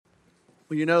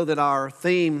Well, you know that our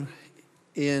theme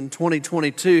in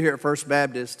 2022 here at First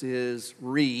Baptist is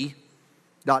And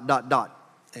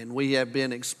we have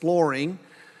been exploring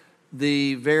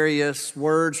the various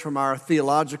words from our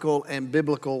theological and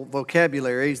biblical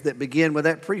vocabularies that begin with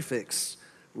that prefix,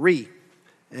 re.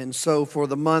 And so for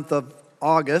the month of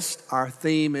August, our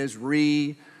theme is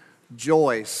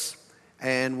rejoice.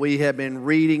 And we have been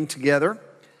reading together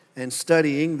and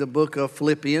studying the book of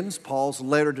Philippians, Paul's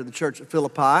letter to the church at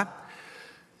Philippi.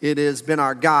 It has been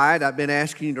our guide. I've been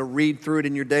asking you to read through it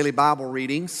in your daily Bible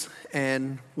readings.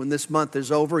 And when this month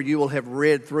is over, you will have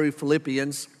read through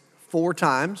Philippians 4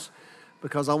 times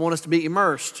because I want us to be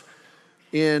immersed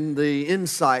in the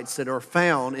insights that are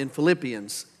found in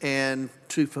Philippians and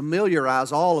to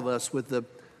familiarize all of us with the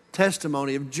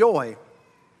testimony of joy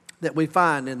that we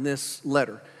find in this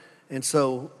letter. And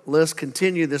so let's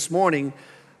continue this morning.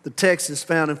 The text is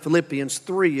found in Philippians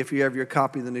 3 if you have your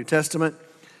copy of the New Testament.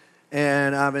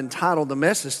 And I've entitled the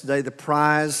message today, The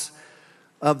Prize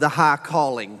of the High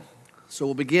Calling. So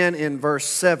we'll begin in verse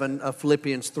 7 of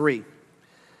Philippians 3.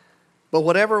 But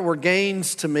whatever were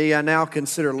gains to me, I now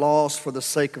consider loss for the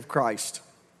sake of Christ.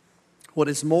 What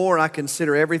is more, I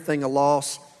consider everything a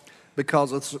loss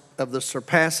because of the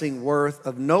surpassing worth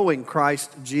of knowing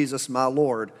Christ Jesus my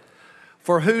Lord,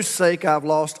 for whose sake I've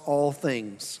lost all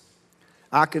things.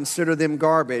 I consider them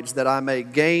garbage that I may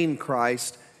gain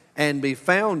Christ and be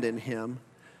found in him,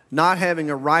 not having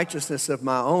a righteousness of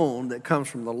my own that comes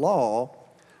from the law,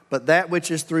 but that which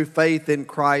is through faith in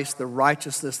Christ, the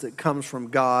righteousness that comes from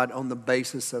God on the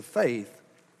basis of faith.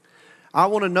 I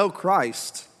want to know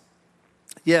Christ,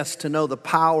 yes, to know the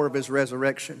power of his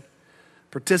resurrection,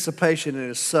 participation in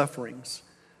his sufferings,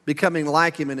 becoming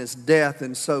like him in his death,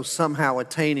 and so somehow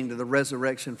attaining to the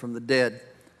resurrection from the dead.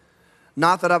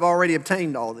 Not that I've already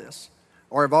obtained all this,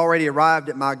 or have already arrived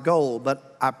at my goal,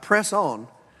 but I press on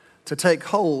to take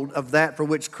hold of that for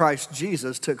which Christ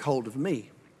Jesus took hold of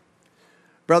me.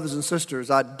 Brothers and sisters,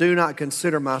 I do not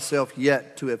consider myself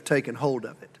yet to have taken hold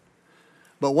of it.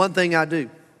 But one thing I do,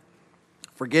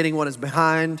 forgetting what is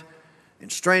behind and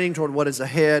straining toward what is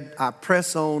ahead, I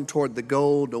press on toward the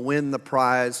goal to win the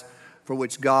prize for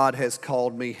which God has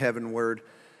called me heavenward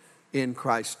in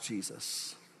Christ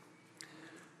Jesus.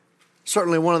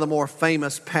 Certainly one of the more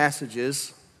famous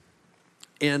passages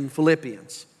in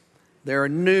Philippians. There are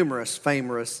numerous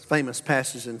famous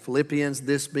passages in Philippians,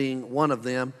 this being one of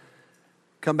them.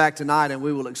 Come back tonight and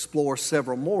we will explore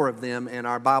several more of them in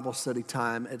our Bible study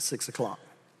time at 6 o'clock.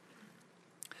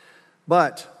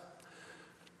 But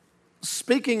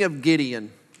speaking of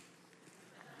Gideon,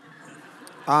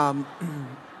 I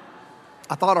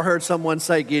thought I heard someone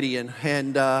say Gideon,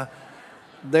 and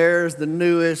there's the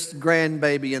newest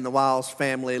grandbaby in the Wiles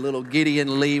family, little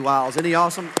Gideon Lee Wiles. Isn't he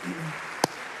awesome?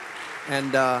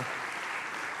 And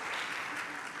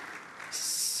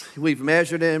we've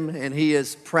measured him, and he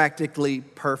is practically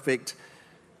perfect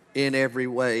in every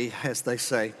way, as they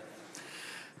say.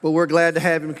 But we're glad to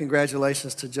have him.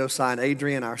 Congratulations to Josiah and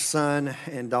Adrian, our son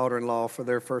and daughter-in-law, for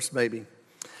their first baby.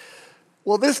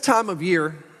 Well, this time of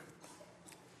year,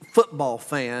 football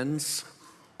fans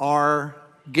are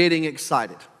getting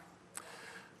excited.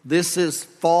 This is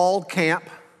fall camp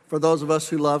for those of us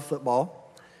who love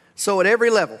football. So at every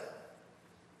level,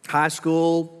 high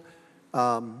school,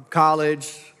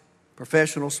 college,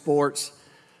 professional sports,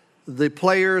 the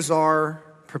players are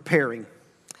preparing.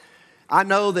 I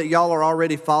know that y'all are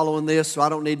already following this, so I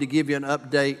don't need to give you an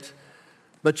update.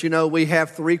 But you know, we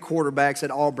have 3 quarterbacks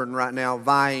at Auburn right now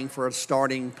vying for a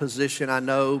starting position. I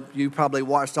know you probably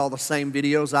watched all the same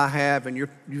videos I have, and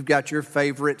you've got your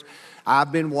favorite.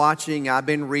 I've been watching, I've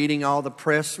been reading all the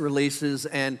press releases,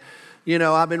 and you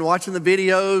know, I've been watching the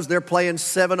videos. They're playing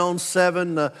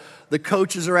 7-on-7. The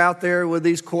coaches are out there with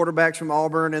these quarterbacks from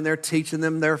Auburn, and they're teaching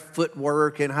them their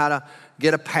footwork and how to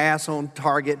get a pass on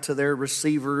target to their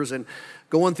receivers and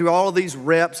going through all of these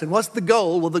reps. And what's the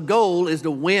goal? Well, the goal is to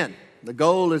win. The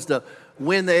goal is to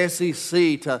win the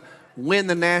SEC, to win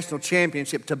the national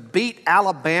championship, to beat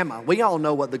Alabama. We all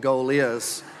know what the goal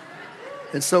is.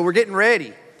 And so we're getting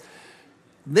ready.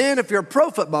 Then if you're a pro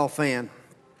football fan,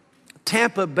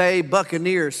 Tampa Bay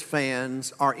Buccaneers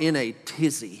fans are in a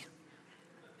tizzy.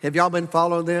 Have y'all been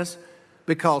following this?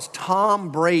 Because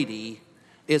Tom Brady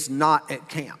is not at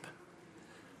camp.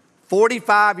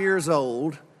 45 years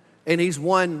old, and he's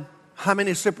won how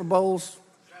many Super Bowls?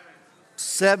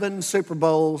 7 Super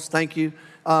Bowls, thank you.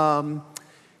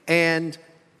 And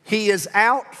he is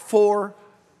out for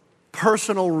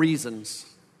personal reasons.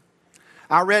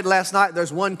 I read last night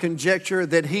there's one conjecture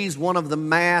that he's one of the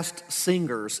masked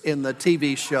singers in the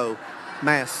TV show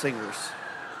Masked Singers,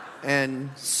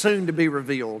 and soon to be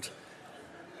revealed.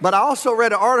 But I also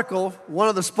read an article, one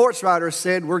of the sports writers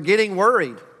said, we're getting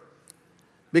worried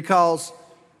because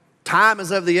time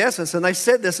is of the essence. And they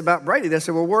said this about Brady. They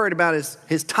said, we're worried about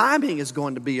his timing is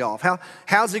going to be off.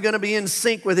 How's he going to be in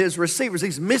sync with his receivers?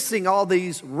 He's missing all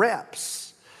these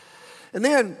reps. And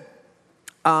then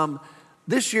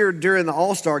this year during the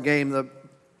All-Star game, the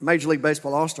Major League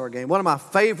Baseball All-Star game, one of my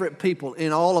favorite people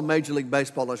in all of Major League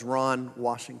Baseball is Ron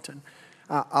Washington.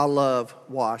 I love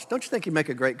Wash. Don't you think he'd make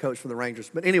a great coach for the Rangers?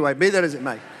 But anyway, be that as it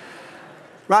may.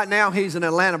 Right now, he's an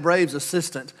Atlanta Braves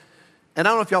assistant. And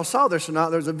I don't know if y'all saw this or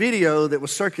not. There's a video that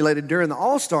was circulated during the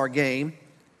All-Star game.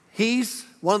 He's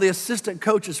one of the assistant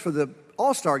coaches for the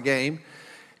All-Star game.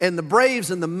 And the Braves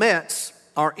and the Mets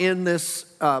are in this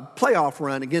playoff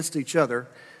run against each other.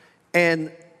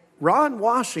 And Ron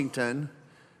Washington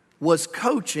was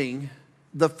coaching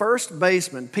the first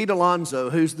baseman, Pete Alonso,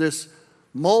 who's this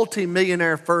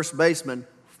multi-millionaire first baseman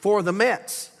for the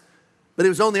Mets. But he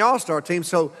was on the All-Star team.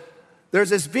 So there's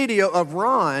this video of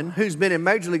Ron, who's been in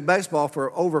Major League Baseball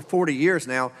for over 40 years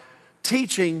now,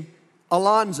 teaching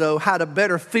Alonso how to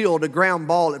better field a ground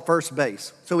ball at first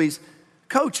base. So he's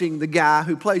coaching the guy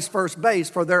who plays first base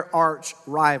for their arch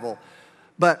rival.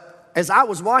 But as I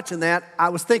was watching that, I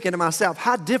was thinking to myself,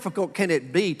 how difficult can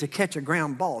it be to catch a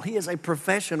ground ball? He is a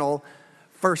professional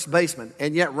first baseman.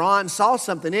 And yet Ron saw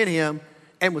something in him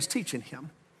and was teaching him.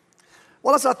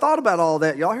 Well, as I thought about all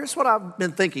that, y'all, here's what I've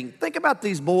been thinking. Think about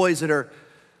these boys that are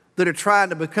trying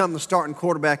to become the starting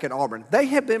quarterback at Auburn. They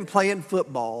have been playing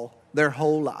football their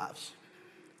whole lives.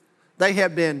 They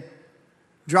have been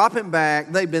dropping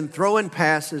back. They've been throwing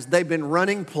passes. They've been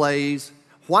running plays.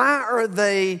 Why are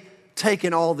they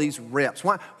taking all these reps?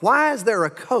 Why is there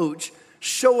a coach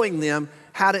showing them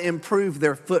how to improve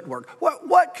their footwork?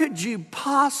 What could you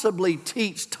possibly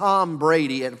teach Tom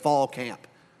Brady at fall camp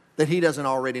that he doesn't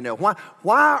already know?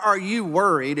 Why are you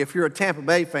worried, if you're a Tampa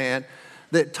Bay fan,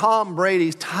 that Tom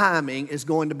Brady's timing is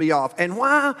going to be off? And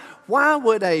why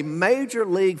would a major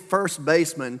league first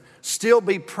baseman still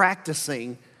be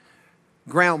practicing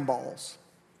ground balls?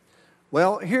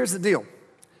 Well, here's the deal.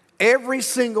 Every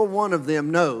single one of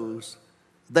them knows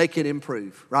they can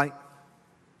improve, right?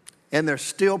 And they're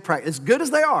still practicing. As good as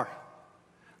they are,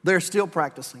 they're still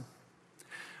practicing.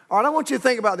 All right, I want you to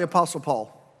think about the Apostle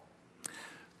Paul.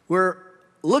 We're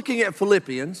looking at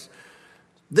Philippians.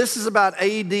 This is about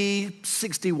AD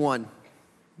 61,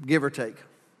 give or take.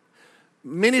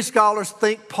 Many scholars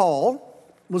think Paul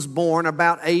was born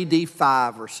about AD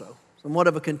 5 or so, somewhat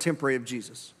of a contemporary of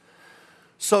Jesus.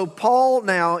 So Paul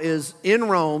now is in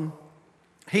Rome.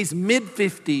 He's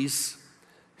mid-50s.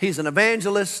 He's an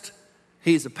evangelist.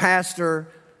 He's a pastor.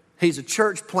 He's a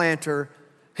church planter.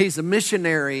 He's a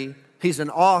missionary. He's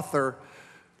an author.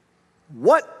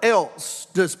 What else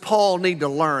does Paul need to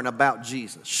learn about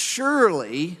Jesus?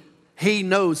 Surely he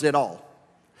knows it all.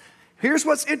 Here's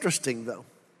what's interesting, though.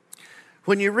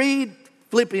 When you read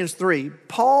Philippians 3,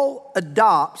 Paul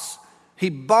he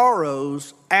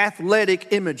borrows athletic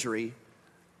imagery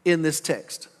in this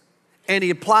text, and he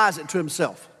applies it to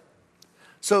himself.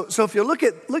 So if you look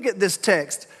at this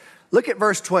text, look at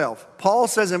verse 12. Paul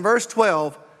says in verse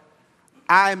 12,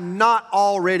 I'm not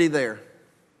already there.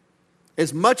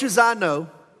 As much as I know,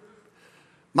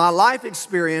 my life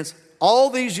experience, all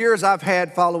these years I've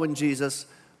had following Jesus,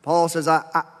 Paul says,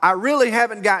 I really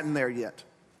haven't gotten there yet.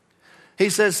 He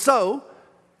says, so,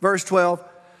 verse 12,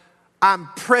 I'm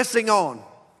pressing on.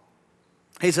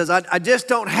 He says, I just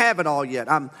don't have it all yet.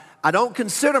 I don't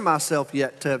consider myself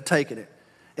yet to have taken it.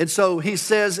 And so he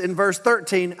says in verse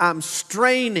 13, I'm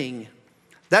straining.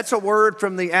 That's a word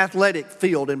from the athletic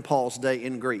field in Paul's day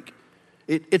in Greek.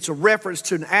 It's a reference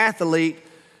to an athlete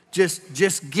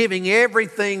just giving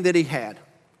everything that he had.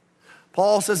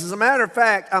 Paul says, as a matter of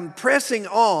fact, I'm pressing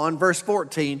on, verse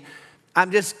 14.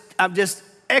 I'm just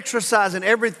exercising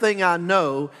everything I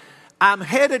know. I'm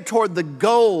headed toward the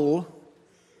goal.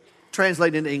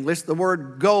 Translated into English, the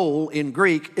word goal in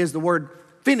Greek is the word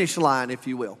finish line, if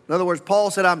you will. In other words,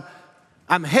 Paul said,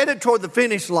 I'm headed toward the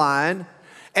finish line,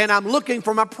 and I'm looking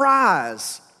for my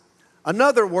prize.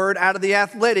 Another word out of the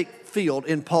athletic field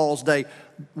in Paul's day.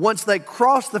 Once they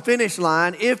cross the finish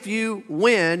line, if you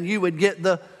win, you would get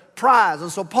the prize.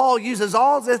 And so Paul uses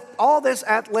all this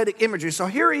athletic imagery. So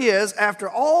here he is, after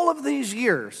all of these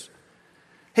years.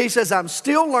 He says, I'm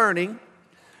still learning,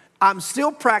 I'm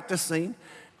still practicing,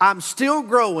 I'm still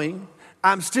growing,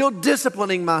 I'm still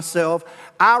disciplining myself.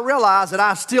 I realize that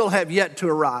I still have yet to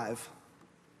arrive.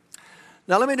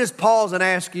 Now let me just pause and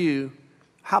ask you,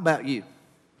 how about you?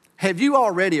 Have you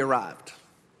already arrived?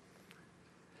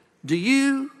 Do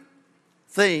you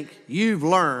think you've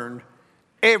learned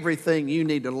everything you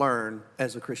need to learn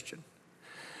as a Christian?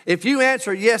 If you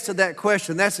answer yes to that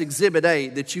question, that's exhibit A,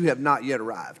 that you have not yet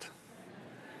arrived.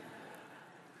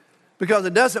 Because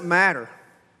it doesn't matter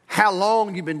how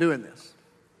long you've been doing this.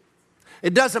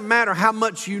 It doesn't matter how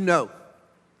much you know.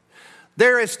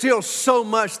 There is still so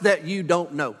much that you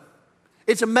don't know.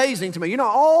 It's amazing to me. You know,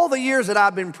 all the years that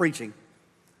I've been preaching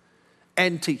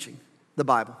and teaching the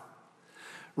Bible,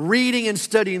 reading and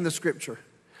studying the Scripture,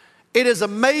 it is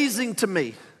amazing to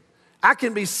me. I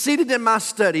can be seated in my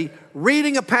study,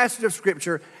 reading a passage of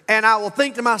Scripture, and I will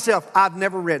think to myself, I've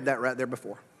never read that right there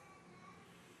before.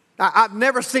 I've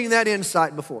never seen that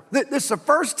insight before. This is the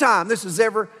first time this has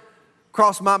ever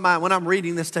crossed my mind when I'm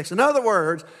reading this text. In other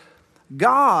words,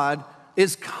 God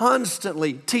is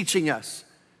constantly teaching us.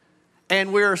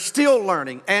 And we're still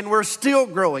learning, and we're still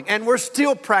growing, and we're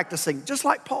still practicing, just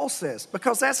like Paul says,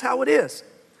 because that's how it is.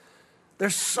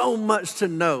 There's so much to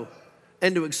know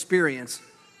and to experience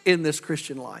in this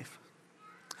Christian life.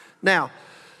 Now,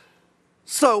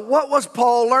 so what was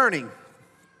Paul learning?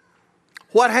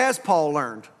 What has Paul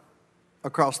learned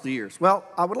across the years? Well,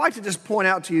 I would like to just point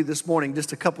out to you this morning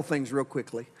just a couple things real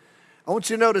quickly. I want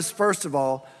you to notice, first of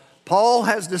all, Paul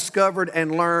has discovered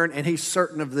and learned, and he's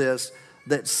certain of this,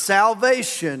 that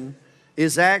salvation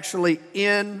is actually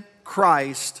in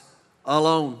Christ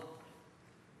alone.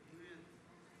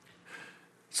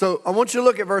 So I want you to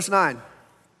look at verse 9.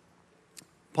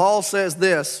 Paul says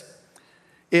this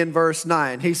in verse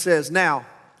 9. He says, now,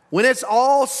 when it's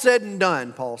all said and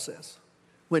done, Paul says,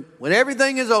 when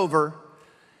everything is over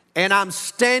and I'm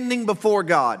standing before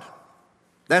God,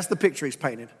 that's the picture he's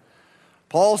painted.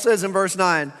 Paul says in verse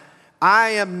 9, I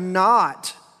am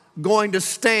not going to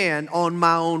stand on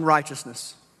my own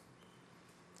righteousness.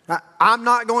 I'm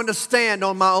not going to stand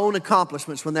on my own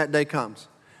accomplishments when that day comes.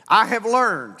 I have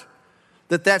learned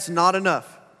that that's not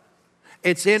enough.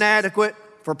 It's inadequate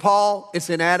for Paul. It's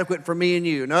inadequate for me and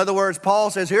you. In other words, Paul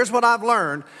says, here's what I've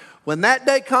learned. When that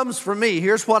day comes for me,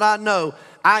 here's what I know.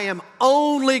 I am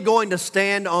only going to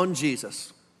stand on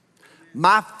Jesus.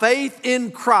 My faith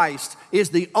in Christ is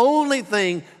the only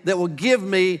thing that will give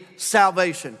me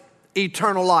salvation,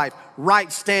 eternal life,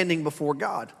 right standing before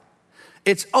God.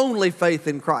 It's only faith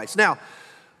in Christ. Now,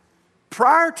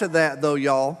 prior to that though,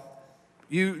 y'all,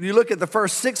 you look at the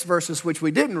first 6 verses, which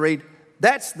we didn't read,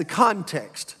 that's the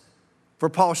context for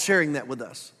Paul sharing that with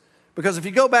us. Because if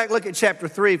you go back, look at chapter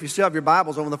 3, if you still have your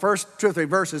Bibles on the first 2 or 3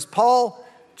 verses, Paul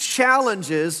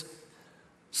challenges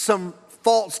some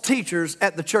false teachers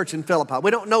at the church in Philippi.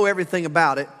 We don't know everything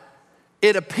about it.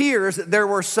 It appears that there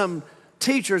were some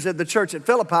teachers at the church at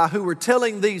Philippi who were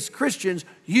telling these Christians,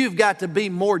 you've got to be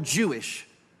more Jewish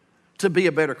to be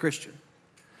a better Christian.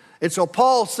 And so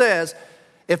Paul says,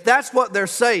 if that's what they're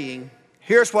saying,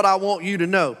 here's what I want you to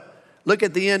know. Look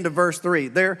at the end of verse 3.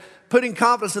 They're putting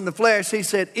confidence in the flesh. He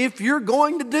said, if you're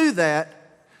going to do that,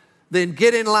 then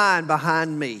get in line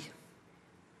behind me,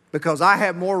 because I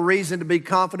have more reason to be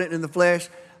confident in the flesh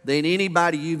than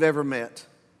anybody you've ever met.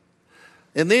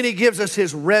 And then he gives us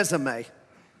his resume.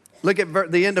 Look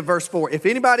at the end of verse 4. If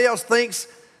anybody else thinks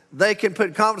they can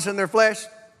put confidence in their flesh,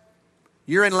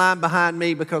 you're in line behind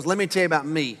me, because let me tell you about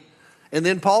me. And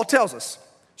then Paul tells us,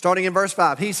 starting in verse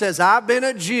 5, he says, I've been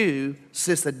a Jew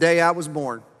since the day I was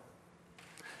born.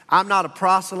 I'm not a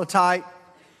proselyte.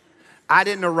 I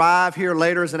didn't arrive here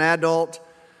later as an adult.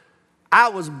 I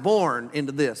was born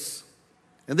into this.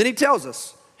 And then he tells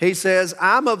us, he says,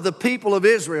 I'm of the people of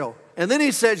Israel. And then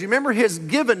he says, you remember his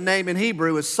given name in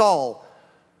Hebrew is Saul.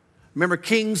 Remember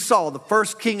King Saul, the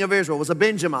first king of Israel, was a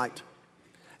Benjamite.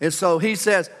 And so he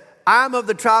says, I'm of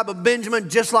the tribe of Benjamin,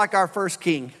 just like our first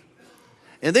king.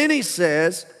 And then he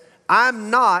says, I'm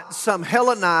not some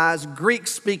Hellenized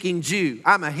Greek-speaking Jew.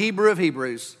 I'm a Hebrew of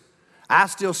Hebrews. I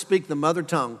still speak the mother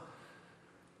tongue.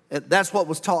 That's what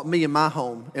was taught me in my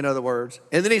home, in other words.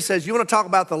 And then he says, you want to talk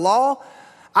about the law?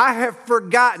 I have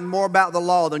forgotten more about the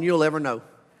law than you'll ever know.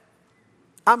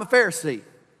 I'm a Pharisee.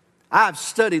 I've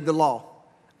studied the law.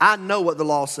 I know what the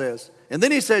law says. And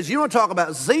then he says, you want to talk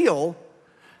about zeal?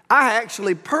 I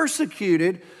actually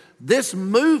persecuted this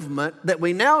movement that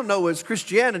we now know as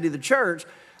Christianity, the church.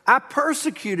 I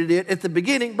persecuted it at the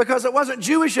beginning because it wasn't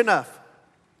Jewish enough.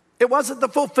 It wasn't the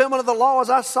fulfillment of the law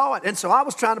as I saw it. And so I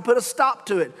was trying to put a stop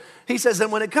to it. He says,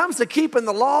 and when it comes to keeping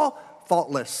the law,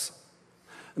 faultless.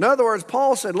 In other words,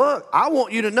 Paul said, look, I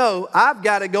want you to know I've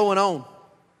got it going on.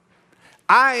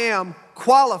 I am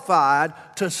qualified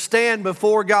to stand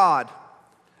before God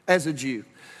as a Jew.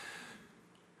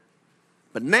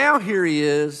 But now here he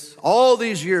is, all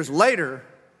these years later,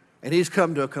 and he's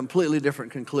come to a completely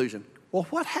different conclusion. Well,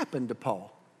 what happened to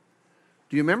Paul?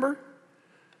 Do you remember?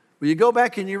 Well, you go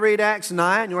back and you read Acts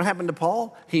 9, you know what happened to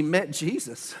Paul? He met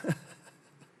Jesus.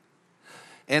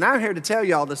 And I'm here to tell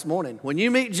y'all this morning, when you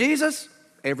meet Jesus,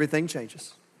 everything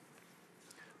changes.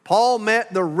 Paul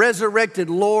met the resurrected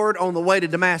Lord on the way to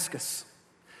Damascus,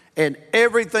 and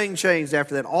everything changed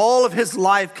after that. All of his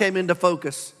life came into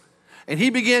focus, and he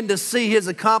began to see his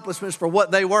accomplishments for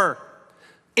what they were,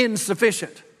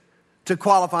 insufficient to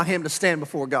qualify him to stand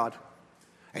before God.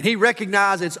 And he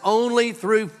recognized it's only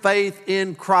through faith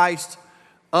in Christ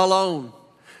alone.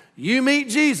 You meet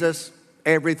Jesus,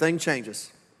 everything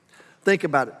changes. Think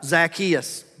about it.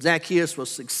 Zacchaeus. Zacchaeus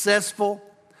was successful,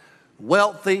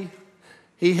 wealthy.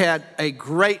 He had a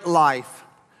great life.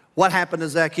 What happened to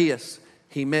Zacchaeus?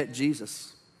 He met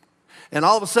Jesus. And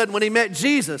all of a sudden, when he met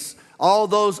Jesus, all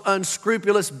those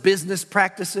unscrupulous business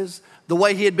practices, the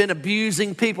way he had been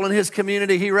abusing people in his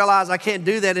community, he realized, I can't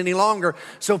do that any longer.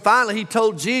 So finally he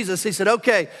told Jesus, he said,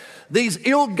 okay, these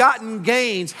ill-gotten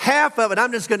gains, half of it,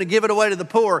 I'm just going to give it away to the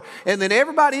poor. And then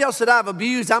everybody else that I've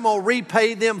abused, I'm going to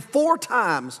repay them 4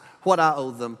 times what I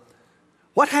owe them.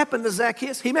 What happened to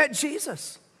Zacchaeus? He met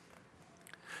Jesus.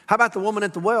 How about the woman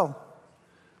at the well?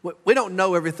 We don't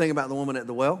know everything about the woman at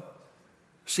the well.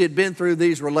 She had been through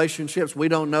these relationships. We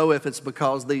don't know if it's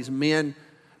because these men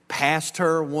passed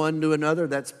her one to another.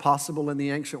 That's possible in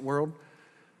the ancient world.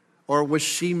 Or was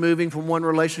she moving from one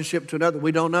relationship to another?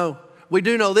 We don't know. We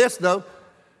do know this, though.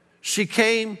 She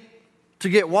came to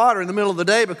get water in the middle of the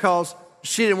day because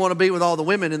she didn't want to be with all the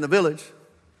women in the village.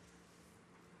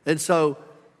 And so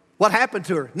what happened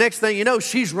to her? Next thing you know,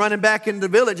 she's running back into the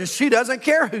village, and she doesn't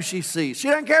care who she sees. She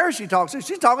doesn't care who she talks to.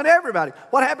 She's talking to everybody.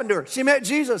 What happened to her? She met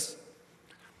Jesus.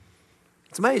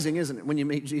 It's amazing, isn't it, when you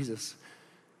meet Jesus?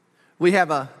 We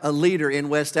have a leader in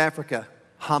West Africa,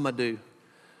 Hamadou.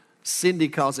 Cindy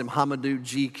calls him Hamadou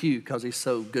GQ because he's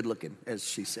so good looking, as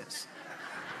she says.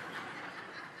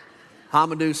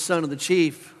 Hamadou's son of the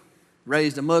chief,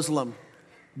 raised a Muslim,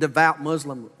 devout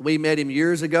Muslim. We met him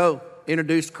years ago,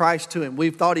 introduced Christ to him. We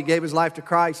thought he gave his life to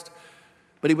Christ,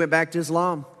 but he went back to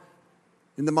Islam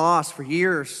in the mosque for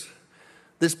years.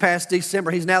 This past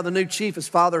December, he's now the new chief. His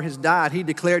father has died. He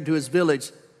declared to his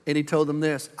village, and he told them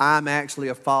this, I'm actually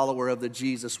a follower of the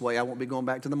Jesus way. I won't be going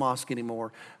back to the mosque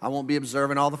anymore. I won't be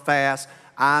observing all the fasts.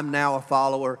 I'm now a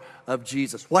follower of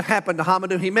Jesus. What happened to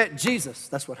Hamadou? He met Jesus.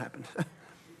 That's what happened.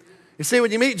 You see,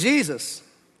 when you meet Jesus,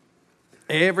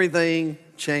 everything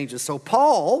changes. So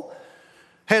Paul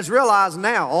has realized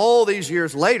now, all these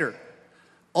years later,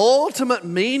 ultimate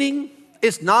meaning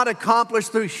is not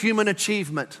accomplished through human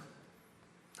achievement.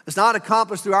 It's not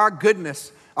accomplished through our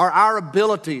goodness or our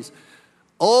abilities.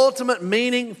 Ultimate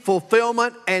meaning,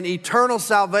 fulfillment, and eternal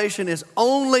salvation is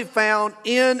only found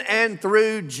in and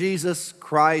through Jesus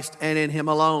Christ and in Him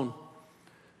alone.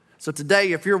 So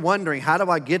today, if you're wondering, how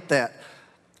do I get that?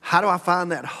 How do I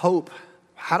find that hope?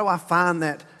 How do I find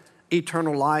that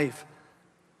eternal life?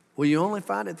 Well, you only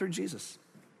find it through Jesus.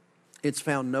 It's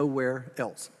found nowhere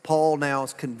else. Paul now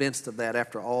is convinced of that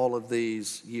after all of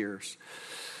these years.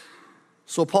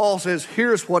 So Paul says,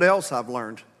 here's what else I've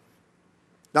learned.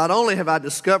 Not only have I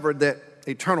discovered that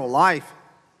eternal life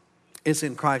is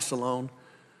in Christ alone,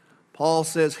 Paul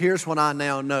says, here's what I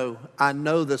now know. I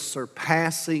know the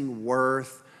surpassing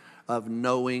worth of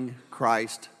knowing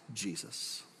Christ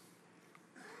Jesus.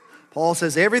 Paul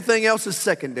says everything else is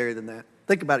secondary than that.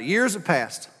 Think about it. Years have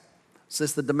passed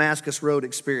since the Damascus Road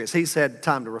experience. He's had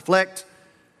time to reflect.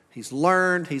 He's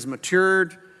learned. He's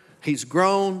matured. He's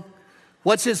grown.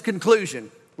 What's his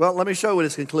conclusion? Well, let me show you what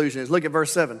his conclusion is. Look at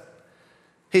verse 7.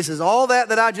 He says, all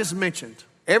that I just mentioned,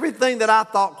 everything that I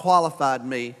thought qualified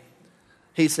me,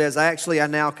 he says, I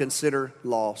now consider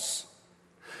loss.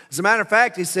 As a matter of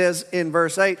fact, he says in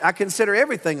verse 8, I consider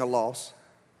everything a loss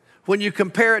when you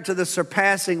compare it to the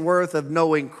surpassing worth of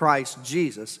knowing Christ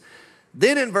Jesus.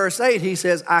 Then in verse 8, he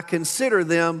says, I consider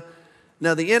them.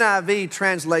 Now the NIV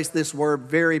translates this word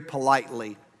very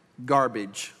politely,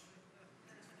 garbage.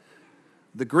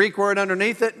 The Greek word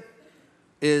underneath it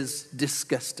is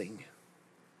disgusting.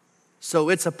 So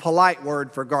it's a polite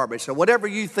word for garbage. So whatever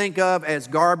you think of as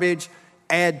garbage,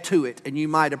 add to it, and you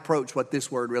might approach what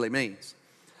this word really means.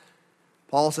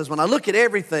 Paul says, when I look at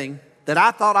everything that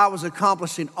I thought I was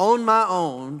accomplishing on my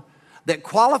own, that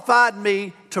qualified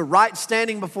me to right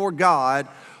standing before God,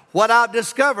 what I've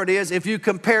discovered is if you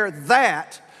compare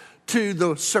that to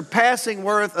the surpassing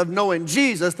worth of knowing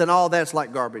Jesus, then all that's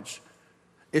like garbage.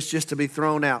 It's just to be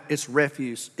thrown out. It's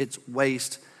refuse. It's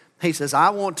waste. He says,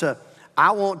 I want to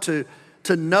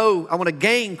know, I want to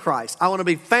gain Christ. I want to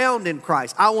be found in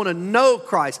Christ. I want to know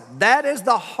Christ. That is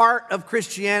the heart of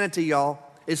Christianity, y'all.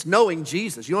 It's knowing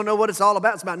Jesus. You want to know what it's all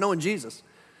about? It's about knowing Jesus.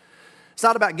 It's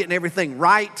not about getting everything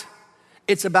right.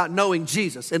 It's about knowing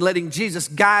Jesus and letting Jesus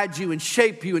guide you and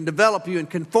shape you and develop you and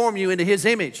conform you into His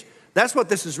image. That's what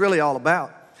this is really all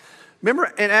about. Remember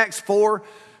in Acts 4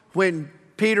 when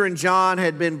Peter and John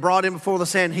had been brought in before the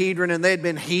Sanhedrin and they had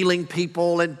been healing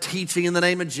people and teaching in the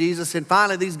name of Jesus. And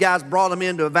finally these guys brought them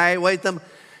in to evaluate them.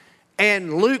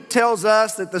 And Luke tells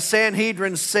us that the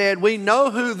Sanhedrin said, we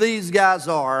know who these guys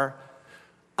are,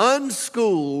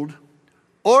 unschooled,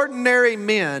 ordinary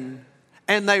men,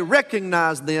 and they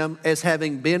recognized them as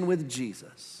having been with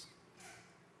Jesus.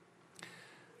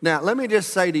 Now, let me just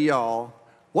say to y'all,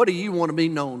 what do you want to be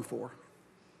known for?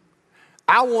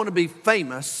 I want to be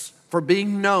famous for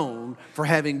being known for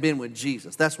having been with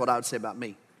Jesus. That's what I would say about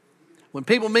me. When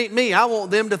people meet me, I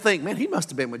want them to think, man, he must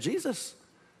have been with Jesus.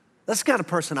 That's the kind of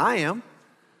person I am.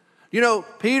 You know,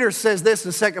 Peter says this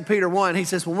in 2 Peter 1. He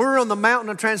says, when we were on the mountain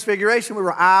of transfiguration, we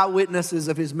were eyewitnesses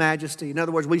of his majesty. In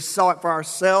other words, we saw it for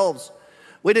ourselves.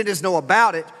 We didn't just know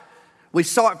about it. We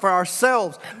saw it for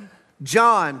ourselves.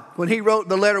 John, when he wrote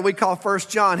the letter we call 1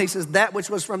 John, he says, that which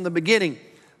was from the beginning,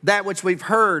 that which we've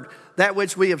heard, that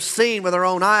which we have seen with our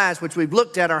own eyes, which we've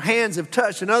looked at, our hands have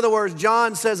touched. In other words,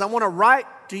 John says, I want to write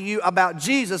to you about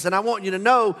Jesus, and I want you to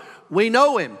know we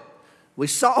know him. We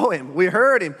saw him, we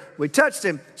heard him, we touched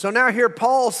him. So now here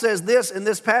Paul says this in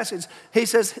this passage. He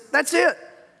says, that's it.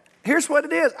 Here's what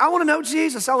it is. I want to know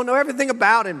Jesus. I want to know everything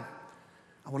about him.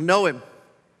 I want to know him.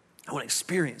 I want to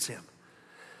experience him.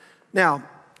 Now,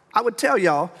 I would tell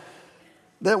y'all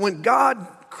that when God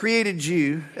created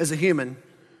you as a human,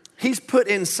 he's put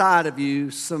inside of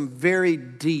you some very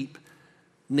deep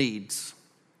needs.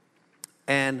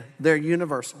 And they're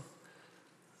universal.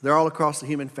 They're all across the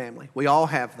human family. We all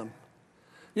have them.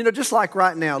 You know, just like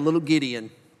right now, little Gideon.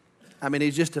 I mean,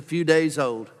 he's just a few days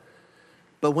old.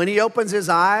 But when he opens his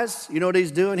eyes, you know what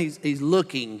he's doing? He's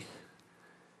looking.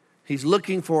 He's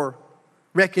looking for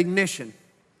recognition.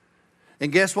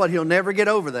 And guess what? He'll never get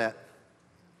over that.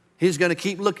 He's going to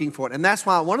keep looking for it. And that's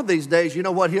why one of these days, you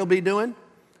know what he'll be doing?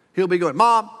 He'll be going,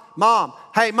 Mom, Mom,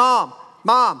 hey, Mom,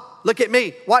 look at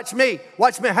me, watch me,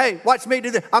 hey, watch me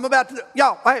do this. I'm about to,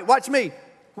 y'all, hey, watch me.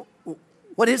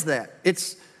 What is that?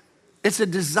 It's a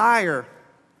desire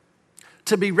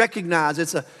to be recognized.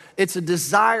 It's a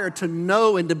desire to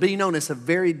know and to be known. It's a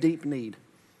very deep need.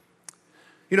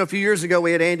 You know, a few years ago,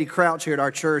 we had Andy Crouch here at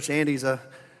our church. Andy's a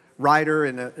writer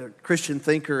and a Christian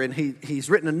thinker, and he's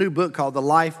written a new book called The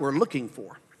Life We're Looking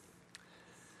For.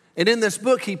 And in this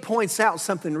book, he points out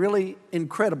something really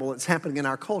incredible that's happening in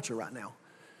our culture right now.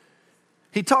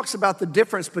 He talks about the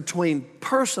difference between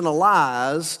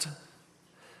personalized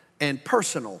and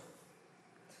personal.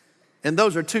 And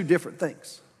those are two different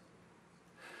things.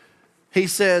 He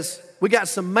says, we got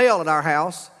some mail at our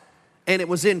house, and it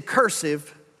was in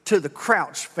cursive to the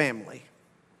Crouch family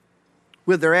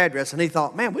with their address. And he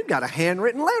thought, man, we've got a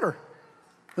handwritten letter.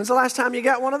 When's the last time you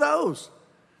got one of those?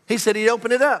 He said he'd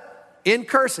open it up in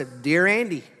cursive, Dear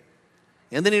Andy.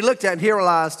 And then he looked at it and he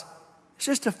realized, it's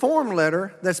just a form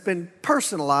letter that's been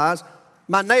personalized.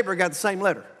 My neighbor got the same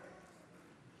letter.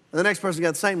 And the next person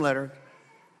got the same letter.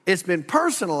 It's been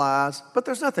personalized, but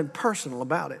there's nothing personal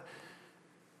about it.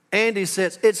 Andy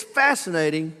says, it's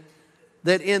fascinating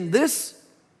that in this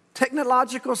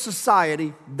technological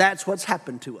society, that's what's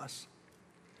happened to us.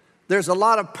 There's a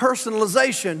lot of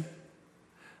personalization.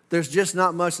 There's just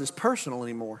not much that's personal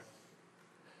anymore.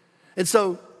 And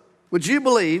so, would you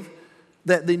believe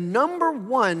that the number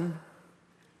one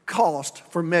cost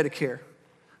for Medicare,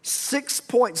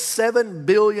 $6.7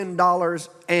 billion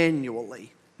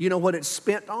annually, you know what it's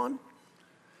spent on?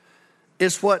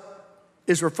 It's what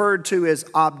is referred to as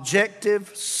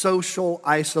objective social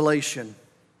isolation.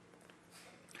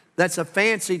 That's a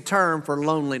fancy term for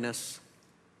loneliness.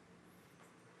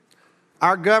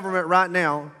 Our government right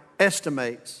now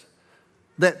estimates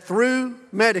that through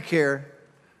Medicare,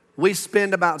 we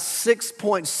spend about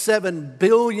 $6.7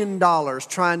 billion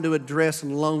trying to address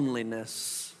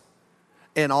loneliness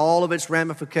and all of its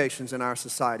ramifications in our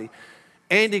society.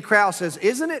 Andy Krause says,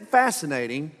 isn't it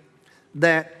fascinating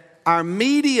that our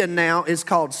media now is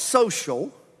called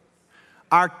social,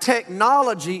 our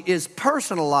technology is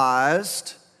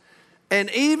personalized, and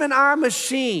even our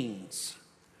machines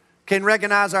can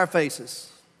recognize our faces,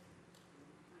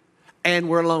 and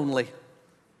we're lonely.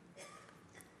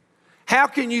 How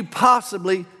can you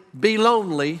possibly be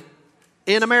lonely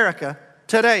in America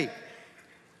today?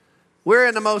 We're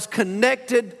in the most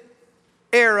connected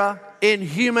era in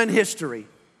human history.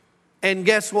 And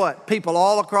guess what? People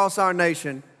all across our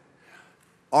nation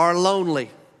are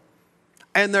lonely,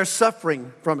 and they're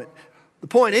suffering from it. The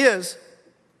point is,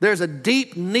 there's a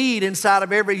deep need inside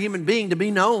of every human being to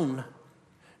be known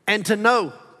and to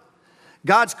know.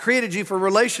 God's created you for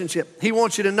relationship. He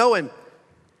wants you to know him,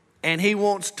 and he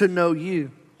wants to know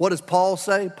you. What does Paul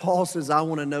say? Paul says, I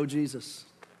want to know Jesus.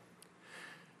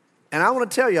 And I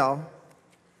want to tell y'all,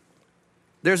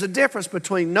 there's a difference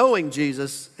between knowing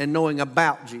Jesus and knowing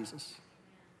about Jesus.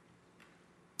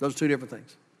 Those are two different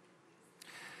things.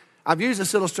 I've used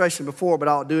this illustration before, but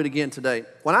I'll do it again today.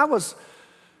 When I was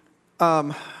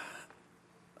a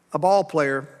ball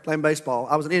player playing baseball,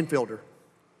 I was an infielder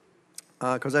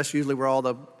because that's usually where all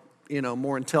the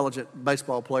more intelligent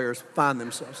baseball players find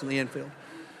themselves, in the infield.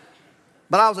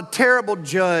 But I was a terrible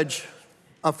judge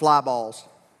of fly balls.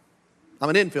 I'm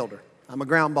an infielder. I'm a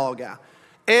ground ball guy.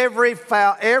 Every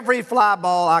fly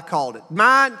ball, I called it.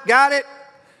 Mine, got it?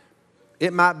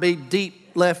 It might be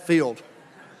deep left field.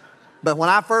 But when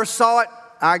I first saw it,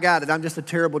 I got it. I'm just a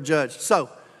terrible judge. So,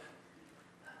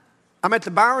 I'm at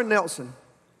the Byron Nelson,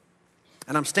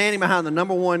 and I'm standing behind the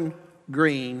number 1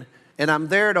 green, and I'm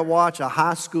there to watch a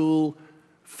high school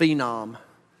phenom.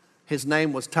 His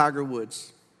name was Tiger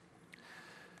Woods.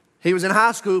 He was in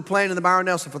high school playing in the Byron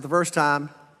Nelson for the first time,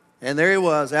 and there he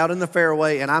was out in the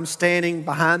fairway, and I'm standing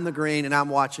behind the green, and I'm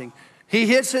watching. He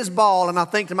hits his ball, and I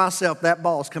think to myself, that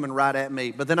ball's coming right at me.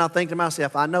 But then I think to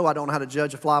myself, I know I don't know how to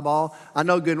judge a fly ball. I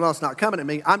know good and well it's not coming at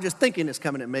me. I'm just thinking it's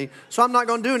coming at me, so I'm not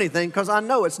going to do anything because I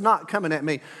know it's not coming at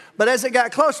me. But as it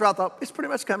got closer, I thought, it's pretty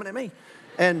much coming at me.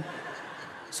 And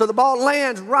so the ball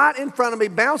lands right in front of me,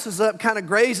 bounces up, kind of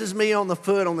grazes me on the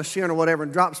foot, on the shin or whatever,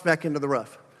 and drops back into the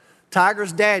rough.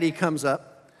 Tiger's daddy comes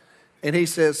up, and he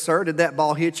says, sir, did that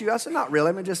ball hit you? I said, not really.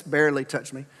 I mean, just barely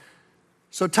touched me.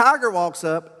 So Tiger walks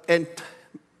up, and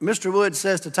Mr. Woods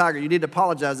says to Tiger, you need to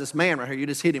apologize to this man right here. You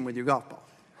just hit him with your golf ball.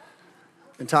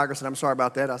 And Tiger said, I'm sorry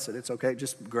about that. I said, it's okay. It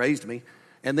just grazed me.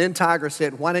 And then Tiger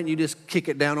said, why didn't you just kick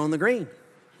it down on the green?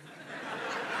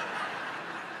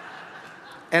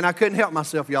 And I couldn't help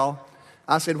myself, y'all.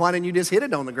 I said, why didn't you just hit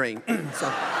it on the green?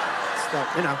 So,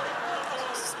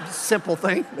 simple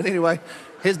thing. But anyway,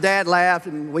 his dad laughed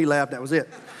and we laughed. That was it.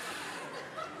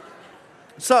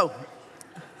 So,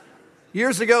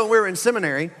 years ago when we were in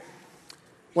seminary,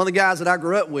 one of the guys that I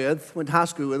grew up with, went to high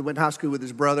school with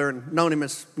his brother, and known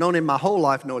him my whole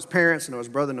life, know his parents, know his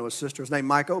brother, know his sister. His name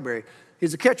Mike Oberry.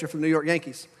 He's a catcher for the New York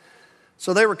Yankees.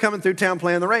 So they were coming through town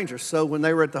playing the Rangers. So when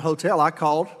they were at the hotel, I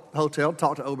called the hotel,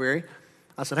 talked to Oberry.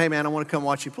 I said, hey man, I want to come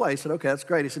watch you play. He said, okay, that's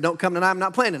great. He said, don't come tonight, I'm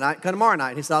not playing tonight, come tomorrow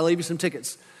night. He said, I'll leave you some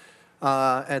tickets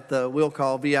at the will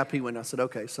call VIP window. I said,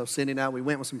 okay. So Cindy and I, we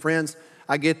went with some friends.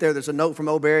 I get there, there's a note from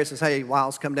Oberry. It says, hey,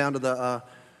 Wiles, come down to the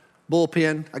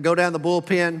bullpen. I go down the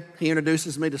bullpen. He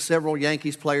introduces me to several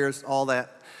Yankees players, all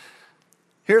that.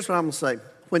 Here's what I'm going to say.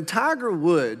 When Tiger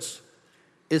Woods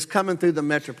is coming through the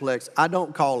Metroplex, I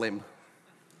don't call him.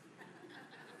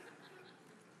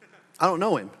 I don't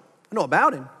know him. I know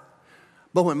about him.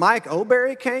 But when Mike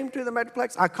Oberry came through the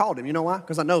Metroplex, I called him. You know why?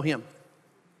 Because I know him.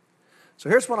 So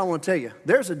here's what I want to tell you.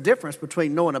 There's a difference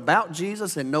between knowing about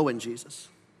Jesus and knowing Jesus.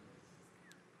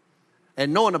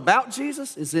 And knowing about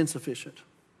Jesus is insufficient.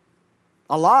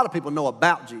 A lot of people know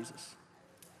about Jesus.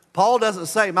 Paul doesn't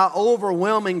say, my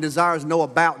overwhelming desire is to know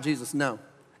about Jesus. No,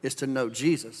 it's to know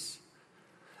Jesus.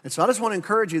 And so I just want to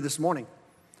encourage you this morning.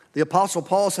 The Apostle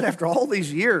Paul said, after all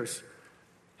these years,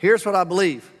 here's what I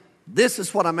believe. This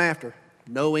is what I'm after,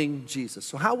 knowing Jesus.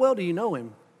 So how well do you know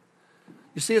him?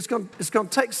 You see, it's going to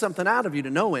take something out of you to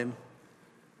know him.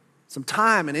 Some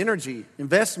time and energy,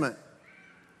 investment,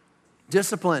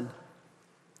 discipline,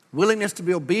 willingness to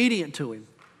be obedient to him.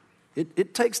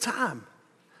 It takes time.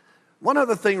 One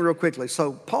other thing real quickly.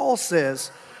 So Paul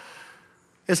says,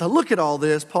 as I look at all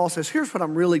this, Paul says, here's what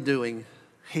I'm really doing.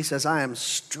 He says, I am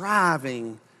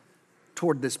striving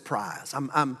toward this prize.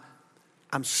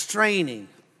 I'm straining.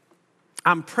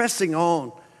 I'm pressing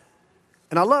on.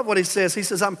 And I love what he says. He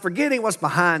says, I'm forgetting what's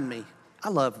behind me. I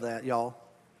love that, y'all.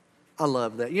 I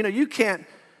love that. You know, you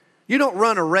don't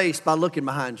run a race by looking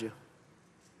behind you.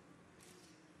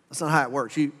 That's not how it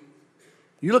works. You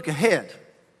look ahead.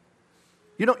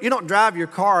 You don't drive your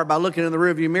car by looking in the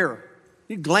rearview mirror.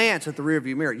 You glance at the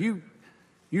rearview mirror. You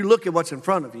look at what's in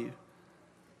front of you.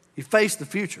 You face the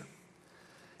future.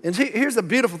 And here's the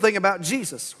beautiful thing about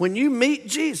Jesus. When you meet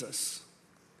Jesus,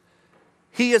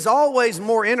 he is always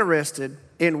more interested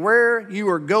in where you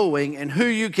are going and who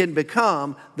you can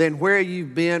become than where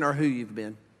you've been or who you've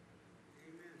been.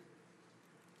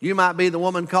 You might be the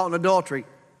woman caught in adultery.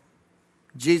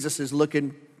 Jesus is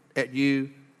looking at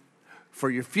you for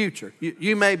your future.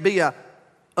 You may be an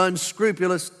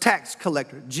unscrupulous tax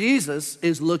collector. Jesus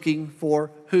is looking for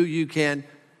who you can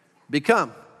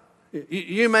become.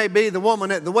 You may be the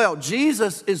woman at the well.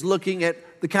 Jesus is looking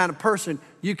at the kind of person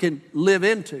you can live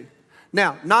into.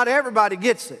 Now, not everybody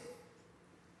gets it.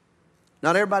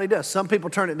 Not everybody does. Some people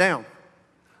turn it down.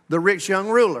 the rich young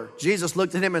ruler. Jesus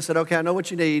looked at him and said, okay, I know what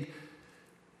you need.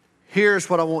 Here's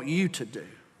what I want you to do.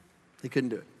 He couldn't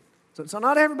do it. So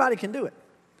not everybody can do it.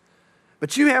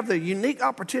 But you have the unique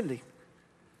opportunity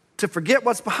to forget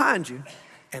what's behind you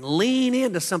and lean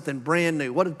into something brand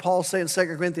new. What did Paul say in 2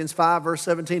 Corinthians 5, verse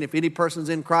 17? If any person's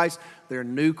in Christ, they're a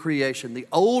new creation. The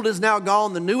old is now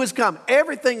gone, the new has come.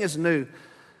 Everything is new.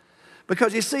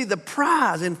 Because you see, the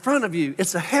prize in front of you,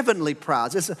 it's a heavenly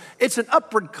prize. It's an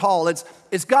upward call.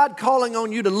 It's God calling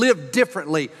on you to live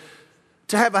differently,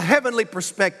 to have a heavenly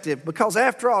perspective. Because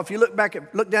after all, if you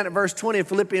look down at verse 20 of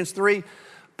Philippians 3,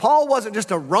 Paul wasn't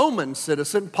just a Roman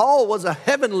citizen. Paul was a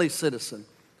heavenly citizen.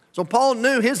 So Paul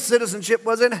knew his citizenship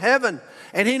was in heaven.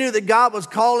 And he knew that God was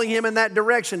calling him in that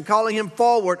direction, calling him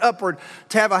forward, upward,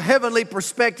 to have a heavenly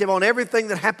perspective on everything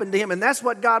that happened to him. And that's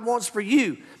what God wants for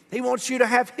you. He wants you to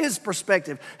have his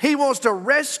perspective. He wants to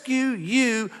rescue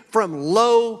you from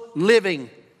low living.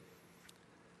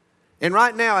 And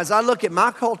right now, as I look at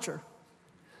my culture,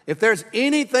 if there's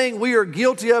anything we are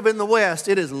guilty of in the West,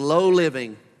 it is low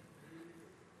living.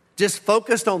 Just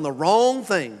focused on the wrong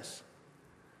things.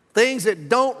 Things that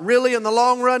don't really in the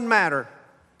long run matter.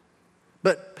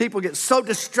 But people get so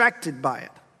distracted by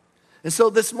it. And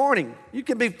so this morning, you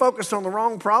can be focused on the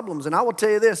wrong problems. And I will tell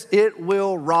you this, it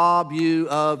will rob you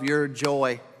of your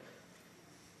joy.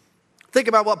 Think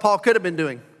about what Paul could have been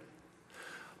doing.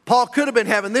 Paul could have been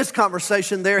having this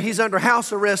conversation there. He's under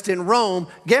house arrest in Rome.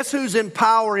 Guess who's in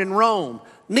power in Rome?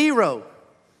 Nero.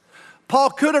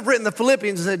 Paul could have written the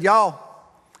Philippians and said, y'all,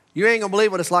 you ain't gonna believe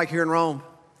what it's like here in Rome.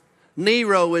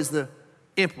 Nero is the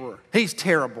emperor. He's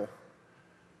terrible.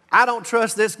 I don't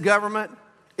trust this government.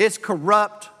 It's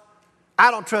corrupt. I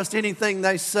don't trust anything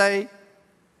they say.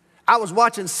 I was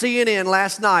watching CNN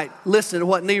last night, listening to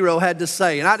what Nero had to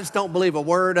say, and I just don't believe a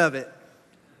word of it.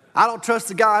 I don't trust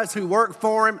the guys who work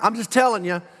for him. I'm just telling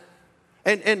you.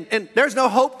 And there's no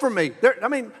hope for me. They're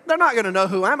not going to know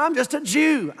who I am. I'm just a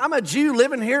Jew. I'm a Jew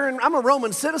living here, and I'm a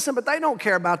Roman citizen, but they don't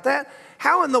care about that.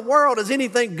 How in the world is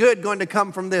anything good going to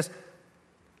come from this?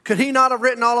 Could he not have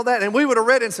written all of that? And we would have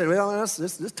read it and said, well, this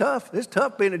is tough. It's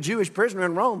tough being a Jewish prisoner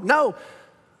in Rome. No.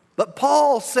 But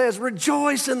Paul says,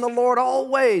 rejoice in the Lord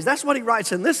always. That's what he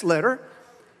writes in this letter.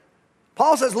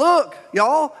 Paul says, look,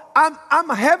 y'all, I'm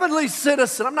a heavenly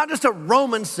citizen. I'm not just a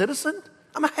Roman citizen.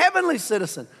 I'm a heavenly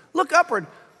citizen. Look upward.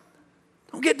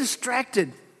 Don't get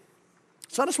distracted.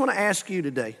 So I just want to ask you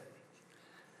today,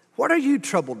 what are you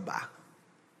troubled by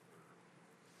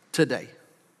today?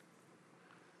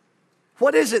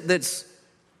 What is it that's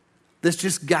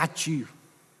just got you?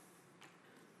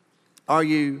 Are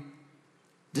you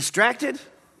distracted?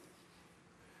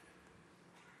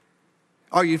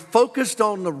 Are you focused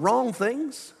on the wrong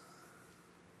things?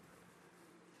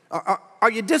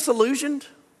 Are you disillusioned?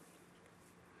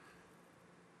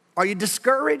 Are you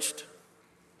discouraged?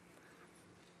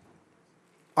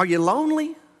 Are you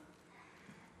lonely?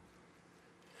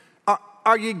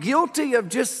 Are you guilty of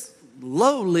just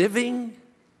low living?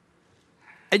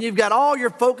 And you've got all your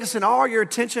focus and all your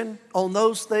attention on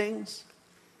those things?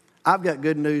 I've got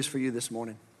good news for you this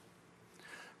morning.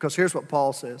 Because here's what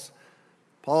Paul says.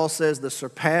 Paul says the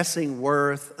surpassing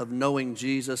worth of knowing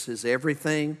Jesus is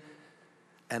everything.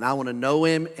 And I want to know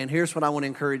him. And here's what I want to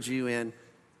encourage you in.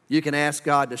 You can ask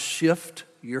God to shift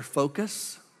your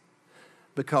focus.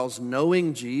 Because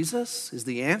knowing Jesus is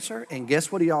the answer. And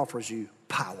guess what he offers you?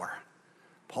 Power.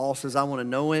 Paul says, I want to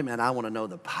know him and I want to know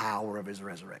the power of his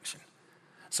resurrection.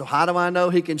 So how do I know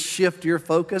he can shift your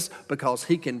focus? Because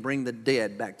he can bring the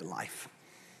dead back to life.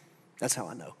 That's how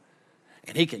I know.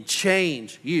 And he can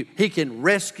change you. He can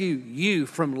rescue you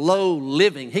from low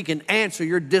living. He can answer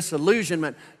your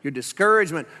disillusionment, your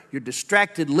discouragement, your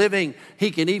distracted living.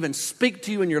 He can even speak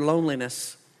to you in your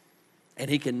loneliness. And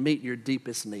he can meet your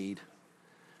deepest need.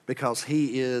 Because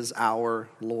he is our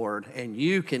Lord. And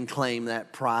you can claim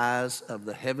that prize of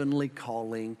the heavenly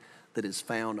calling that is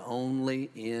found only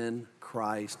in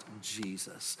Christ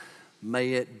Jesus.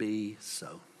 May it be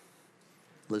so.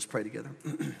 Let's pray together.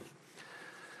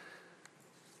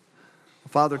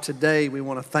 Father, today we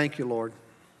want to thank you, Lord.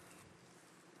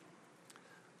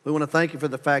 We want to thank you for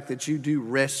the fact that you do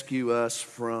rescue us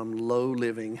from low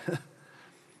living.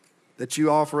 That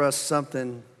you offer us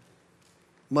something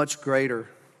much greater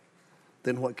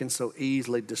than what can so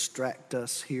easily distract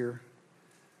us here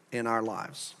in our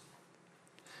lives.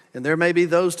 And there may be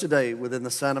those today within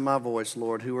the sound of my voice,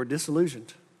 Lord, who are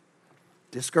disillusioned,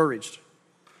 discouraged,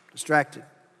 distracted.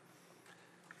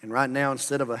 And right now,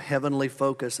 instead of a heavenly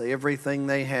focus, everything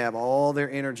they have, all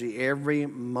their energy, every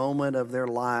moment of their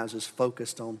lives is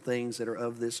focused on things that are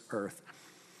of this earth.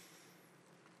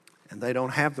 and they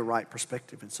don't have the right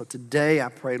perspective. And so today I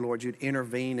pray, Lord, you'd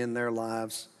intervene in their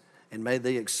lives, and may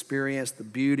they experience the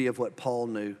beauty of what Paul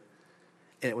knew.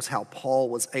 And it was how Paul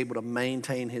was able to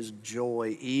maintain his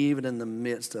joy even in the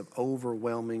midst of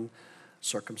overwhelming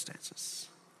circumstances.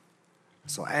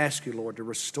 So I ask you, Lord, to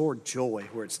restore joy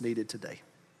where it's needed today,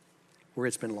 where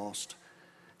it's been lost,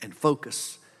 and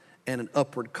focus and an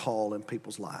upward call in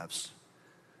people's lives.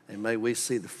 And may we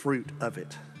see the fruit of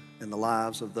it in the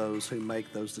lives of those who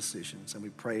make those decisions. And we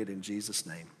pray it in Jesus'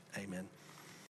 name. Amen.